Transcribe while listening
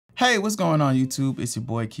Hey, what's going on YouTube? It's your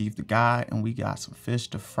boy Keith the Guy, and we got some fish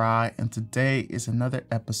to fry. And today is another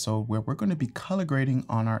episode where we're going to be color grading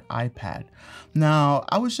on our iPad. Now,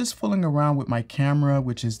 I was just fooling around with my camera,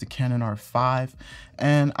 which is the Canon R5,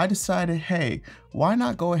 and I decided, hey, why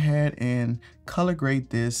not go ahead and color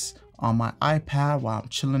grade this on my iPad while I'm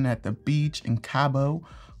chilling at the beach in Cabo.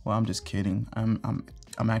 Well, I'm just kidding. I'm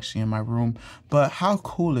actually in my room. But how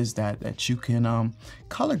cool is that you can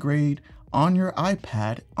color grade on your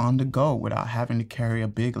iPad on the go without having to carry a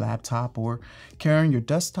big laptop or carrying your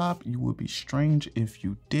desktop? You would be strange if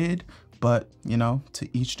you did, but you know, to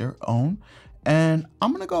each their own. And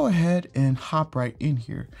I'm gonna go ahead and hop right in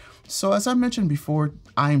here. So as I mentioned before,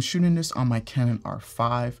 I am shooting this on my Canon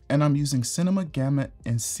R5 and I'm using Cinema Gamut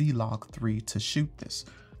and C-Log 3 to shoot this.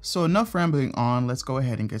 So enough rambling on, let's go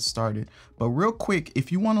ahead and get started. But real quick,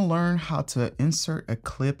 if you want to learn how to insert a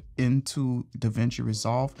clip into DaVinci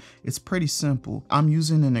Resolve, it's pretty simple. I'm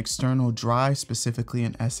using an external drive, specifically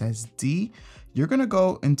an SSD. You're going to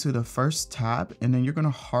go into the first tab and then you're going to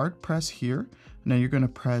hard press here and then you're going to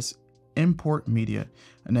press import media,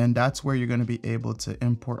 and then that's where you're going to be able to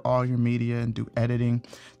import all your media and do editing.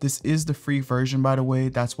 This is the free version, by the way.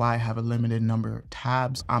 That's why I have a limited number of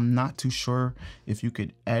tabs. I'm not too sure if you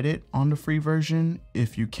could edit on the free version.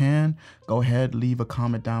 If you can, go ahead, leave a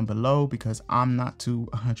comment down below because I'm not too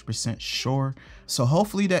 100% sure. So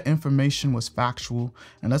hopefully that information was factual,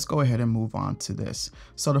 and let's go ahead and move on to this.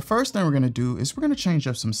 So the first thing we're going to do is we're going to change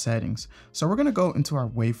up some settings. So we're going to go into our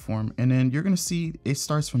waveform, and then you're going to see it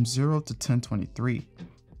starts from 0 to 1023.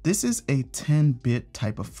 This is a 10-bit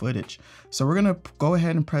type of footage. So we're gonna go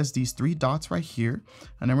ahead and press these three dots right here,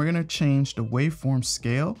 and then we're gonna change the waveform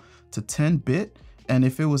scale to 10-bit. And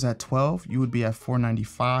if it was at 12, you would be at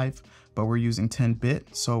 495, but we're using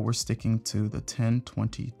 10-bit, so we're sticking to the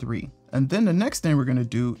 1023. And then the next thing we're gonna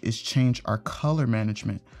do is change our color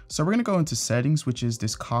management. So we're gonna go into settings, which is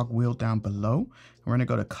this cogwheel down below. And we're gonna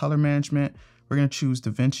go to color management. We're going to choose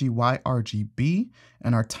DaVinci YRGB,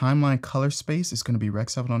 and our timeline color space is going to be Rec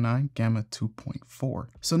 709 Gamma 2.4.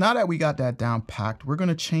 So now that we got that down packed, we're going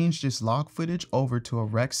to change this log footage over to a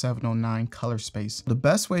Rec 709 color space. The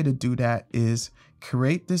best way to do that is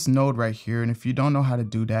create this node right here. And if you don't know how to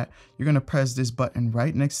do that, you're going to press this button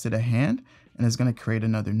right next to the hand, and it's going to create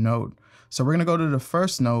another node. So we're going to go to the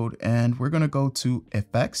first node, and we're going to go to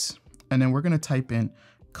effects, and then we're going to type in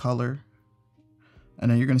color. And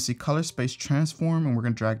then you're going to see color space transform, and we're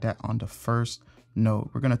going to drag that on the first node.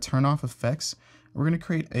 We're going to turn off effects. We're going to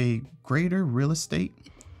create a greater real estate.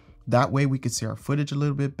 That way we can see our footage a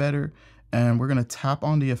little bit better. And we're going to tap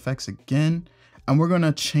on the effects again, and we're going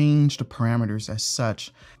to change the parameters as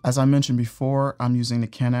such. As I mentioned before, I'm using the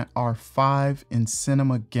Canon R5 in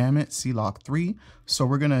Cinema Gamut C-Log 3. So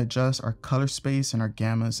we're going to adjust our color space and our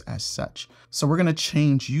gammas as such. So we're going to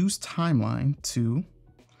change use timeline to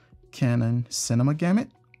Canon Cinema Gamut,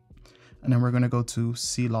 and then we're going to go to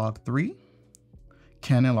C-Log 3,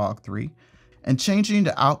 Canon Log 3, and changing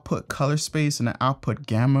the output color space and the output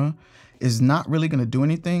gamma is not really going to do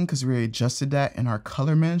anything because we already adjusted that in our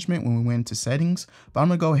color management when we went into settings, but I'm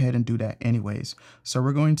going to go ahead and do that anyways. So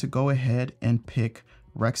we're going to go ahead and pick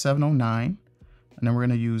Rec 709, and then we're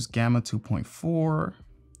going to use Gamma 2.4,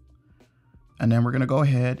 and then we're going to go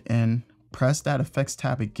ahead and press that effects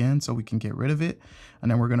tab again so we can get rid of it, and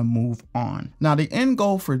then we're going to move on. Now the end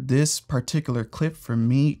goal for this particular clip for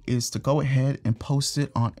me is to go ahead and post it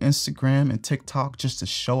on Instagram and TikTok just to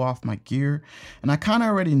show off my gear, and I kind of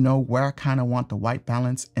already know where I kind of want the white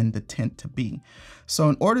balance and the tint to be. So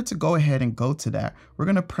in order to go ahead and go to that, we're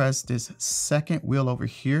going to press this second wheel over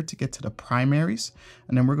here to get to the primaries,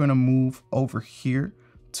 and then we're going to move over here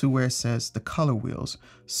to where it says the color wheels.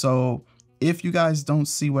 So if you guys don't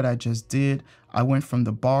see what I just did, I went from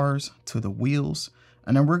the bars to the wheels,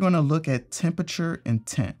 and then we're going to look at temperature and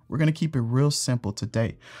tint. We're going to keep it real simple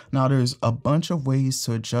today. Now there's a bunch of ways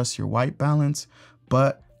to adjust your white balance,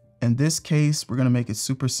 but in this case, we're going to make it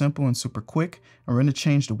super simple and super quick. And we're going to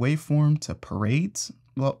change the waveform to parades.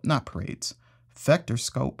 Well, not parades, vector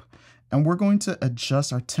scope. And we're going to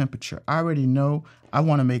adjust our temperature. I already know I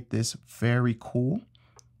want to make this very cool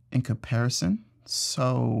in comparison.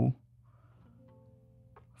 So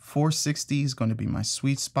 460 is going to be my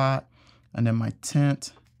sweet spot, and then my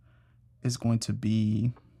tint is going to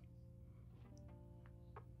be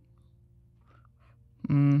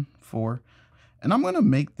 4. And I'm going to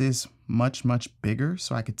make this much bigger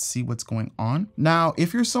so I could see what's going on. Now,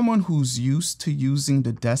 if you're someone who's used to using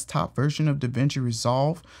the desktop version of DaVinci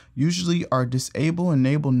Resolve, usually our disable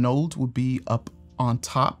enable nodes will be up on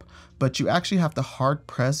top, but you actually have to hard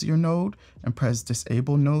press your node and press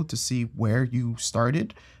disable node to see where you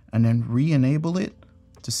started, and then re-enable it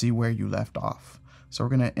to see where you left off. So we're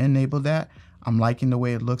gonna enable that. I'm liking the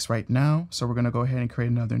way it looks right now. So we're gonna go ahead and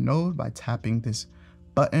create another node by tapping this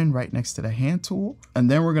button right next to the hand tool.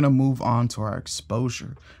 And then we're gonna move on to our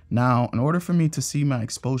exposure. Now, in order for me to see my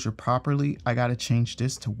exposure properly, I gotta change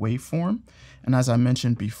this to waveform. And as I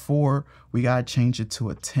mentioned before, we gotta change it to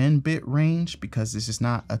a 10-bit range because this is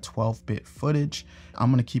not a 12-bit footage.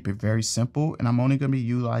 I'm gonna keep it very simple, and I'm only gonna be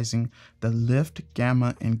utilizing the lift,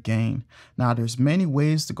 gamma, and gain. Now, there's many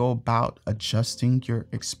ways to go about adjusting your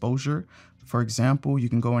exposure. For example, you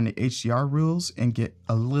can go into HDR rules and get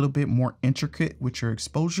a little bit more intricate with your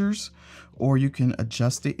exposures, or you can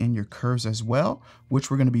adjust it in your curves as well,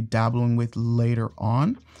 which we're going to be dabbling with later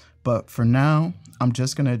on. But for now, I'm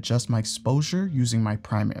just going to adjust my exposure using my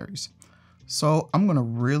primaries. So I'm going to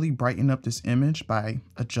really brighten up this image by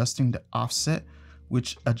adjusting the offset,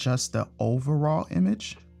 which adjusts the overall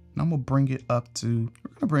image. And I'm going to bring it up to, we're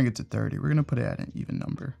going to bring it to 30. We're going to put it at an even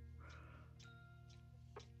number.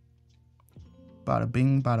 Bada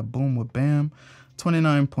bing, bada boom, with bam,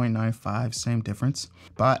 29.95, same difference.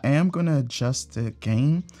 But I am gonna adjust the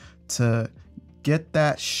gain to get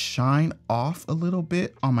that shine off a little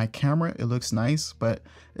bit on my camera. It looks nice, but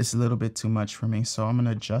it's a little bit too much for me. So I'm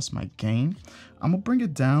gonna adjust my gain. I'm gonna bring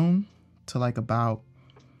it down to like about,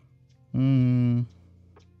 I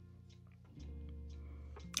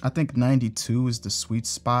think 92 is the sweet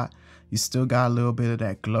spot. You still got a little bit of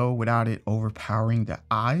that glow without it overpowering the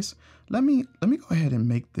eyes. Let me go ahead and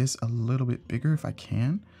make this a little bit bigger if I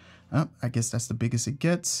can. I guess that's the biggest it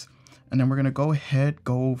gets. And then we're gonna go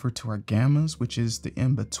over to our gammas, which is the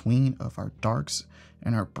in-between of our darks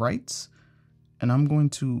and our brights. And I'm going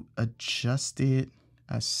to adjust it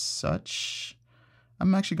as such.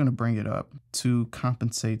 I'm actually gonna bring it up to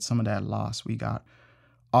compensate some of that loss we got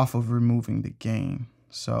off of removing the gain.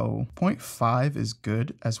 So 0.5 is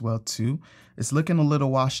good as well too. It's looking a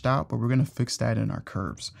little washed out, but we're gonna fix that in our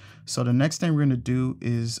curves. So the next thing we're gonna do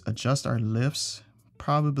is adjust our lifts,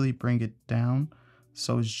 probably bring it down.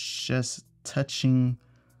 So it's just touching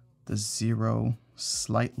the 0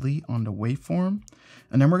 slightly on the waveform.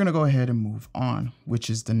 And then we're gonna go ahead and move on, which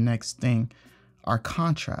is the next thing, our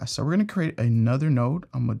contrast. So we're gonna create another node.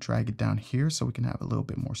 I'm gonna drag it down here so we can have a little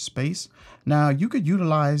bit more space. Now you could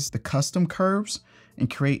utilize the custom curves and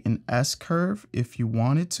create an S curve if you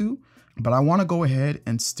wanted to, but I wanna go ahead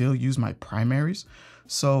and still use my primaries.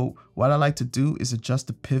 So what I like to do is adjust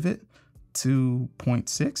the pivot to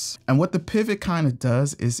 0.6. And what the pivot kind of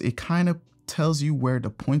does is it kind of tells you where the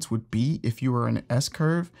points would be if you were in an S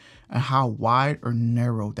curve and how wide or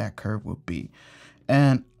narrow that curve would be.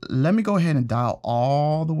 And let me go ahead and dial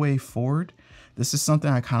all the way forward. This is something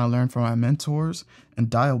I kind of learned from my mentors, and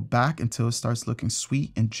dial back until it starts looking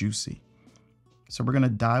sweet and juicy. So we're gonna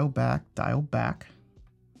dial back.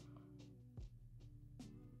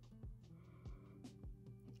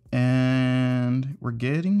 And we're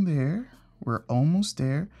getting there. We're almost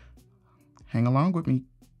there. Hang along with me.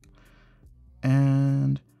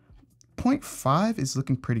 And 0.5 is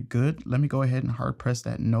looking pretty good. Let me go ahead and hard press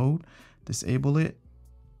that node, disable it,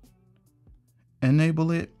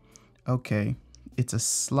 enable it. Okay, it's a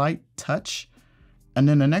slight touch. And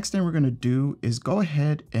then the next thing we're gonna do is go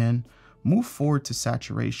ahead and move forward to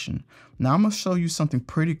saturation. Now I'm gonna show you something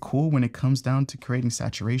pretty cool when it comes down to creating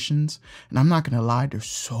saturations. And I'm not gonna lie, there's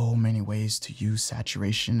so many ways to use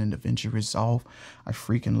saturation in DaVinci Resolve. I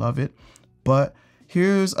freaking love it. But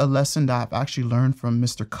here's a lesson that I've actually learned from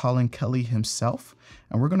Mr. Colin Kelly himself.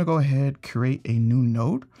 And we're gonna go ahead, create a new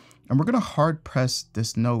node, and we're gonna hard press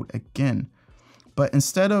this node again. But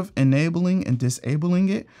instead of enabling and disabling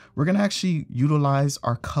it, we're gonna actually utilize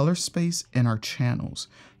our color space and our channels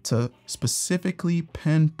to specifically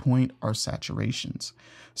pinpoint our saturations.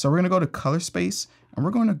 So we're gonna go to color space, and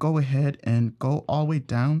we're gonna go ahead and go all the way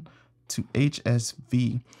down to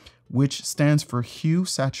HSV, which stands for hue,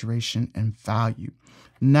 saturation, and value.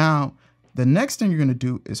 Now, the next thing you're gonna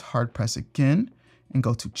do is hard press again and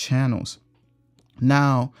go to channels.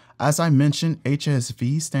 Now, as I mentioned,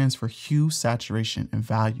 HSV stands for hue, saturation, and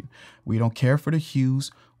value. We don't care for the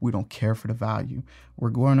hues. We don't care for the value.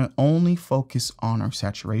 We're going to only focus on our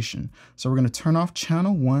saturation. So we're going to turn off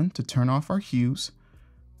channel 1 to turn off our hues.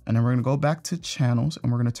 And then we're going to go back to channels,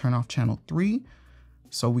 and we're going to turn off channel 3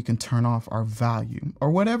 so we can turn off our value,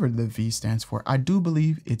 or whatever the V stands for. I do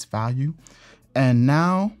believe it's value. And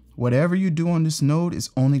now whatever you do on this node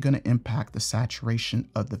is only going to impact the saturation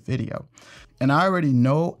of the video. And I already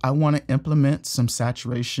know I want to implement some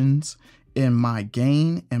saturations in my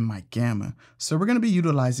gain and my gamma. So we're going to be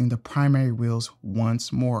utilizing the primary wheels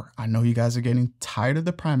once more. I know you guys are getting tired of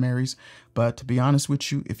the primaries, but to be honest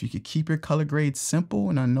with you, if you could keep your color grade simple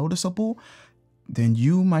and unnoticeable, then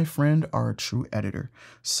you, my friend, are a true editor.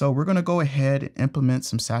 So we're gonna go ahead and implement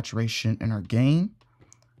some saturation in our gain,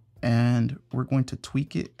 and we're going to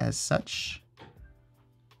tweak it as such.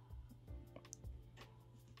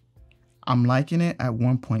 I'm liking it at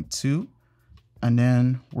 1.2, and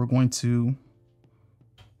then we're going to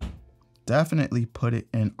definitely put it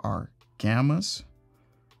in our gammas.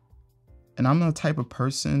 And I'm the type of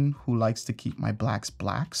person who likes to keep my blacks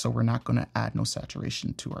black, so we're not gonna add no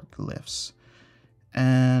saturation to our glyphs.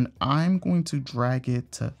 And I'm going to drag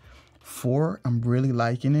it to 4. I'm really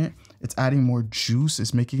liking it. It's adding more juice,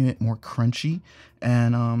 it's making it more crunchy.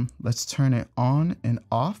 And let's turn it on and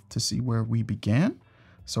off to see where we began.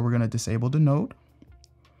 So we're gonna disable the node.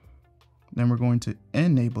 Then we're going to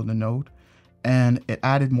enable the node, and it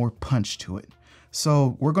added more punch to it.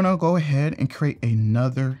 So we're gonna go ahead and create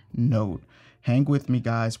another node. Hang with me,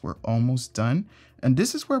 guys, we're almost done. And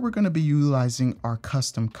this is where we're gonna be utilizing our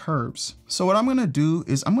custom curves. So what I'm gonna do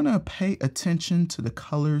is I'm gonna pay attention to the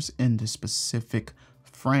colors in the specific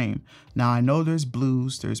frame. Now I know there's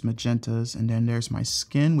blues, there's magentas, and then there's my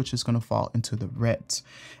skin, which is gonna fall into the reds.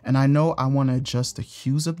 And I know I wanna adjust the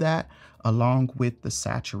hues of that along with the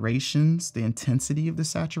saturations, the intensity of the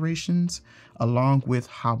saturations, along with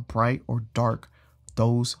how bright or dark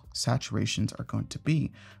those saturations are going to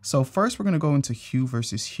be. So first we're going to go into hue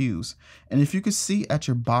versus hues. And if you can see at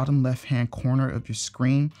your bottom left hand corner of your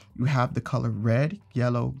screen, you have the color red,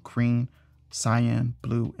 yellow, green, cyan,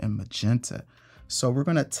 blue, and magenta. So we're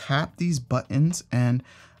going to tap these buttons, and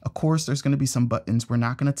of course there's going to be some buttons we're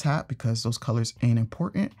not going to tap because those colors ain't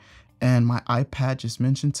important. And my iPad just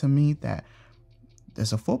mentioned to me that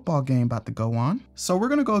there's a football game about to go on. So we're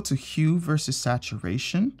going to go to hue versus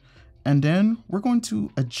saturation. And then we're going to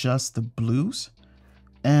adjust the blues,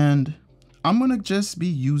 and I'm going to just be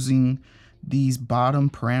using these bottom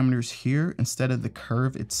parameters here instead of the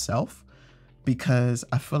curve itself, because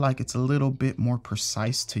I feel like it's a little bit more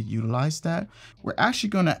precise to utilize that. We're actually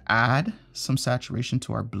going to add some saturation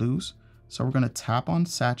to our blues. So we're going to tap on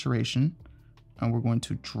saturation, and we're going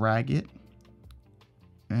to drag it,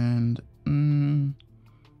 and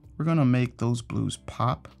we're going to make those blues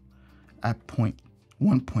pop at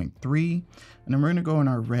 1.3, and then we're going to go in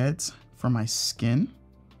our reds for my skin,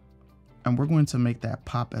 and we're going to make that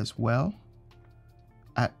pop as well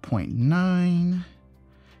at 0.9,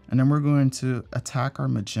 and then we're going to attack our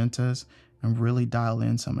magentas and really dial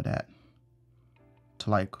in some of that to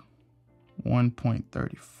like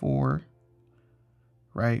 1.34,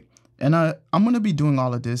 right? And I'm going to be doing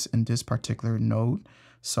all of this in this particular node,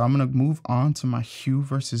 so I'm going to move on to my hue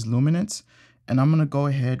versus luminance, and I'm going to go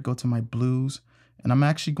ahead, go to my blues, and I'm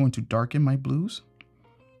actually going to darken my blues.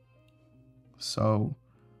 So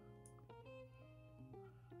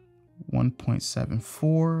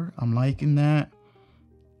 1.74, I'm liking that.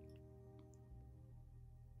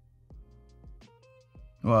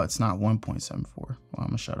 Well, it's not 1.74. Well, I'm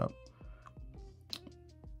gonna shut up.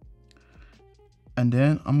 And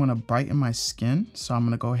then I'm gonna brighten my skin. So I'm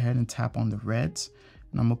gonna go ahead and tap on the reds,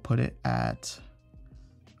 and I'm gonna put it at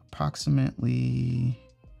approximately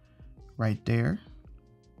right there.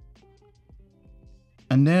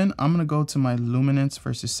 And then I'm gonna go to my luminance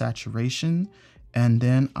versus saturation, and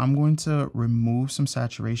then I'm going to remove some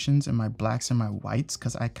saturations in my blacks and my whites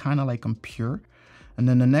because I kind of like them pure. And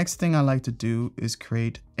then the next thing I like to do is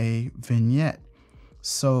create a vignette.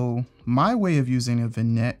 So my way of using a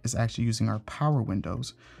vignette is actually using our power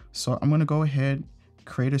windows. So I'm gonna go ahead,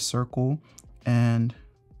 create a circle, and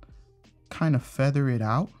kind of feather it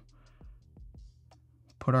out.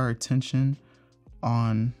 Put our attention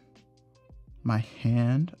on my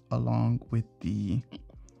hand along with the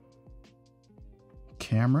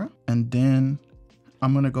camera, and then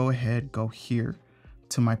I'm gonna go ahead, go here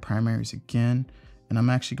to my primaries again, and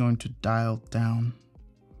I'm actually going to dial down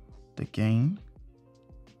the gain,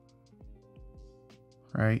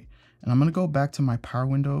 right? And I'm gonna go back to my power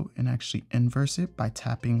window and actually inverse it by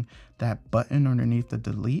tapping that button underneath the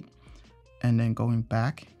delete, and then going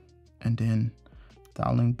back and then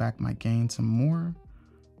dialing back my gain some more,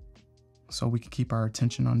 so we can keep our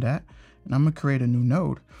attention on that. And I'm gonna create a new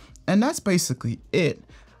node. And that's basically it.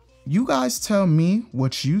 You guys tell me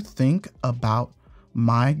what you think about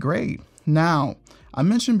my grade. Now, I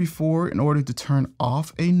mentioned before, in order to turn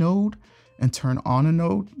off a node and turn on a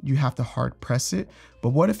node, you have to hard press it.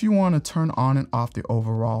 But what if you wanna turn on and off the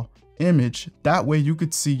overall image? That way you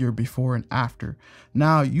could see your before and after.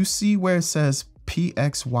 Now, you see where it says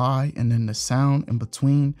PXY and then the sound in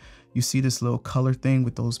between. You see this little color thing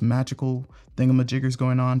with those magical thingamajiggers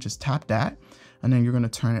going on. Just tap that, and then you're gonna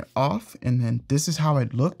turn it off. And then this is how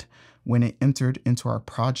it looked when it entered into our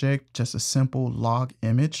project, just a simple log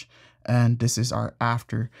image. and this is our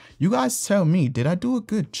after. You guys tell me, did I do a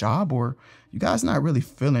good job, or you guys not really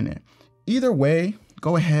feeling it? Either way,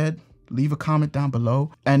 go ahead, leave a comment down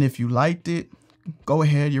below. And if you liked it, go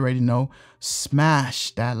ahead, you already know,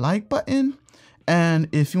 smash that like button. And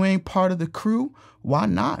if you ain't part of the crew, why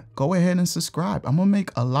not? Go ahead and subscribe. I'm gonna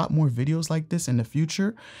make a lot more videos like this in the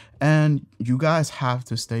future, and you guys have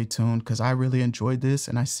to stay tuned because I really enjoyed this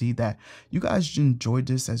and I see that you guys enjoyed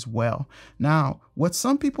this as well. Now, what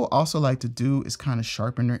some people also like to do is kind of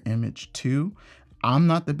sharpen their image too. I'm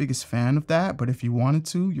not the biggest fan of that, but if you wanted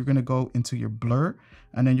to, you're gonna go into your blur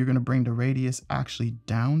and then you're gonna bring the radius actually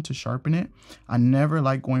down to sharpen it. I never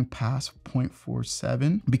like going past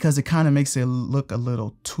 0.47 because it kind of makes it look a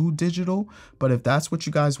little too digital. But if that's what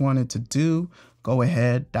you guys wanted to do, go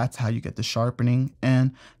ahead. That's how you get the sharpening,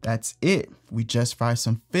 and that's it. We just fried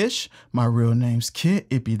some fish. My real name's Kit.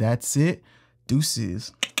 That's it.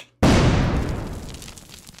 Deuces.